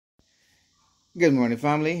Good morning,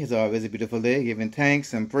 family. It's always a beautiful day, giving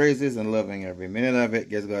thanks and praises and loving every minute of it.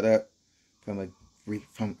 Gets got up from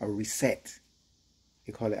a reset.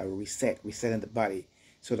 You call it a reset, resetting the body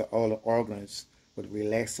so that all the organs would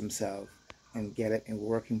relax themselves and get it in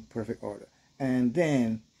working perfect order. And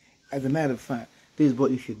then, as a matter of fact, this is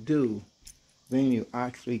what you should do when you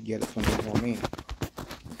actually get it from the morning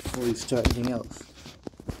before you start anything else.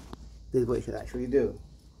 This is what you should actually do.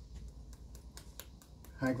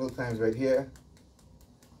 Ankle times right here.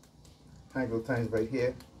 Ankle times right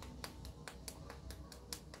here.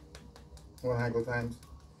 One ankle times.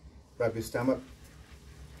 Grab your stomach,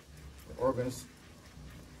 the organs,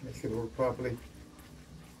 make sure they work properly.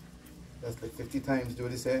 That's like 50 times, do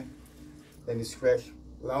this here. Then you stretch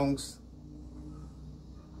lungs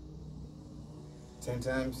 10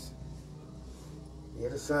 times. The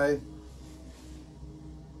other side.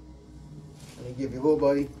 And you give your whole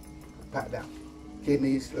body a pat down.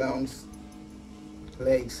 Kidneys, lungs,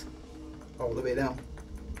 legs, all the way down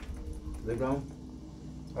to the ground,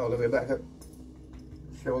 all the way back up.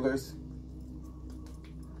 Shoulders,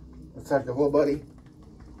 attack the whole body,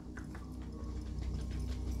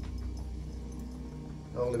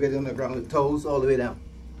 all the way down the ground, the toes, all the way down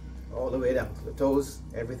to the toes,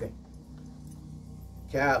 everything,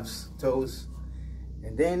 calves, toes,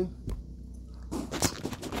 and then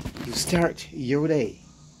you start your day.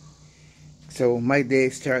 So my day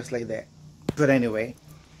starts like that. But anyway,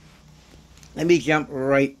 let me jump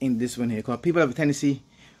right in this one here, because people have a tendency,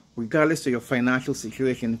 regardless of your financial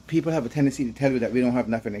situation, people have a tendency to tell you that we don't have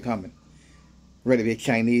nothing in common. Whether we're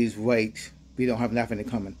Chinese, white, we don't have nothing in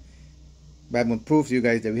common. But I'm going to prove to you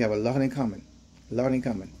guys that we have a lot in common. A lot in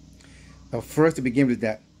common. Now, first to begin with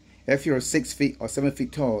that, if you're 6 feet or 7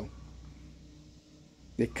 feet tall,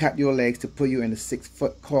 they cut your legs to put you in a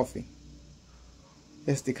 6-foot coffin.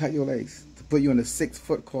 Yes, they cut your legs to put you in a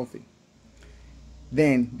 6-foot coffin.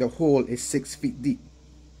 Then the hole is 6 feet deep.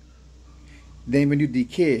 Then when you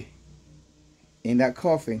decay in that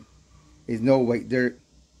coffin, there's no white dirt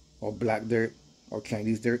or black dirt or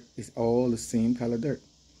Chinese dirt. It's all the same color dirt.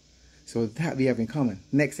 So that we have in common.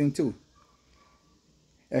 Next thing too,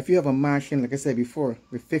 if you have a mansion, like I said before,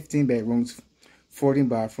 with 15 bedrooms, 14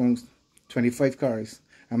 bathrooms, 25 cars,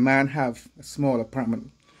 a man have a small apartment,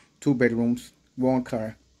 2 bedrooms, 1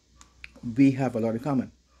 car, we have a lot in common.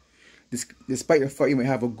 Despite the fact you may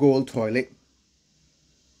have a gold toilet,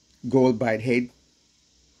 gold bite head,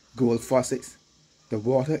 gold faucets, the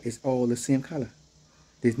water is all the same color.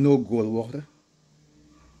 There's no gold water.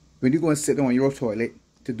 When you go and sit on your toilet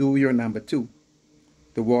to do your number 2,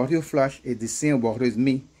 the water you flush is the same water as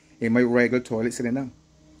me in my regular toilet sitting down.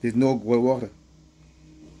 There's no gold water.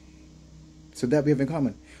 So that we have in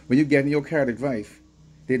common. When you get in your car to drive,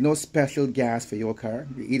 there's no special gas for your car.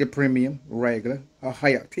 You either premium, regular, or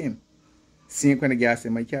high octane. Same kind of gas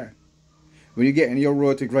in my car. When you get in your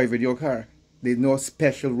road to drive with your car, there's no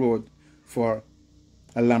special road for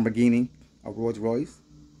a Lamborghini, a Rolls Royce,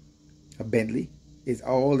 a Bentley. It's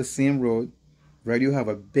all the same road, whether you have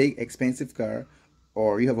a big expensive car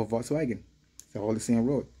or you have a Volkswagen. It's all the same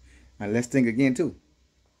road. And let's think again too.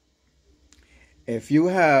 If you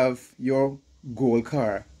have your gold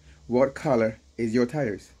car, what color is your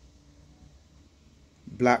tires?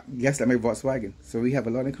 Black, just like my Volkswagen. So we have a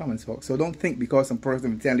lot in common, folks. So don't think because some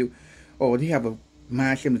person will tell you, oh, they have a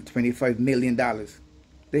mansion with $25 million.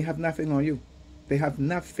 They have nothing on you. They have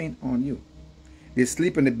nothing on you. They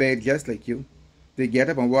sleep in the bed just like you. They get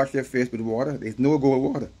up and wash their face with water. There's no gold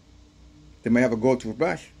water. They might have a gold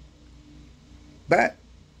toothbrush. But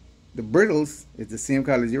the brittles is the same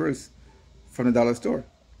color as yours from the dollar store.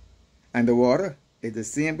 And the water is the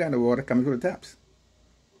same kind of water coming through the taps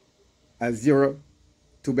as your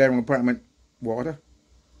 2-bedroom apartment water.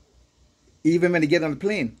 Even when they get on the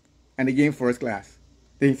plane and they get in first class.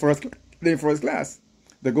 They're in first class.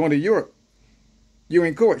 They're going to Europe. You're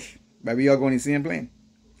in coach, but we all going in the same plane.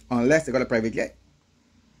 Unless they got a private jet.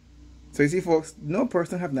 So you see, folks, no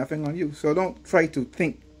person have nothing on you. So don't try to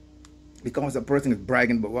think because a person is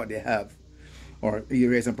bragging about what they have. Or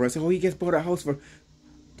you raise a person, oh, he just bought a house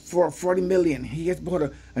for 40 million. He just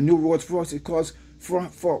bought a new Rolls Royce. It costs for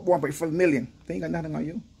 1.5 million. They ain't got nothing on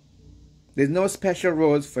you. There's no special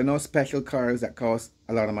roads for no special cars that cost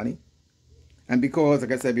a lot of money. And because,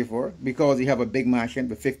 like I said before, because you have a big mansion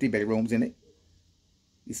with 50 bedrooms in it,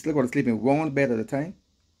 you still got to sleep in 1 bed at a time.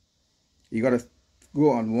 You got to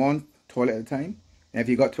go on 1 toilet at a time. And if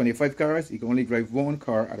you got 25 cars, you can only drive 1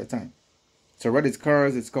 car at a time. So whether it's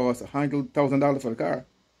cars, it's cost $100,000 for the car,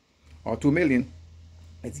 or $2 million,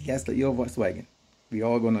 it's just like your Volkswagen. We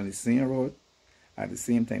all going on the same road at the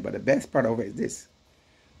same time. But the best part of it is this.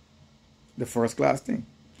 The first class thing.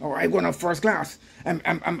 Or I'm going on first class.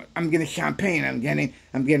 I'm getting champagne.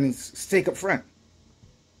 I'm getting steak up front.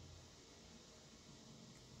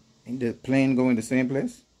 Ain't the plane going the same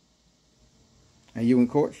place? And you and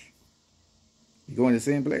coach, you going the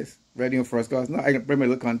same place? Ready on first class? No, I can bring my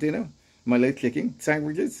little container, my little chicken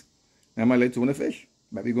sandwiches, and my little tuna fish.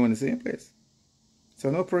 But we going the same place. So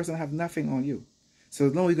no person have nothing on you. So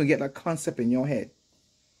as long as you can get that concept in your head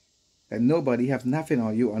that nobody have nothing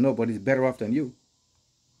on you or nobody's better off than you,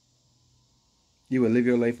 you will live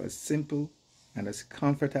your life as simple and as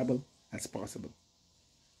comfortable as possible,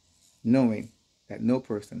 knowing that no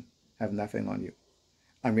person have nothing on you.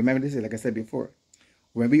 And remember this, like I said before,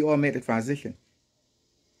 when we all made the transition,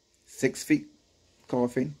 6 feet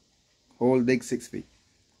coffin, hole dig 6 feet.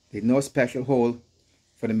 There's no special hole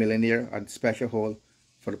for the millionaire and special hole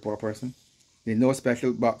for the poor person. There's no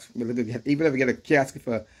special box. Even if you get a casket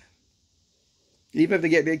for, even if they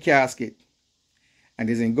get their casket and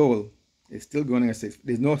it's in gold, it's still going in a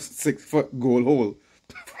there's no 6 foot gold hole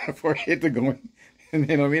for it to go in.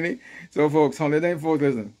 You know what I mean? So folks, 109 folks,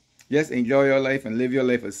 listen. Just enjoy your life and live your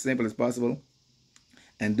life as simple as possible.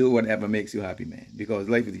 And do whatever makes you happy, man. Because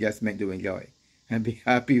life is just meant to enjoy. And be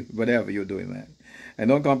happy with whatever you're doing, man. And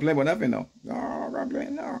don't complain about nothing, no. No,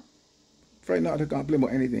 complain, no. Try not to complain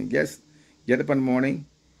about anything. Just get up in the morning.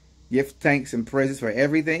 Give thanks and praises for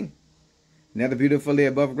everything. Another beautiful day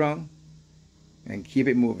above ground. And keep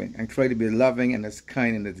it moving. And try to be loving and as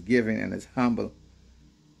kind and as giving and as humble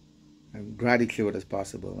and gratitude as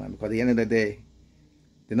possible, man. Because at the end of the day,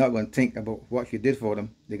 they're not going to think about what you did for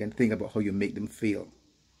them. They're going to think about how you make them feel.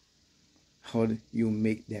 How do you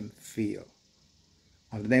make them feel?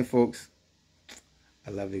 Until then, folks, I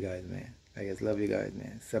love you guys, man. I just love you guys,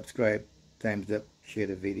 man. Subscribe, thumbs up, share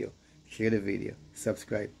the video. Share the video,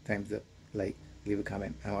 subscribe, thumbs up, like, leave a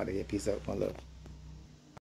comment. I'm out of here. Peace out. One love.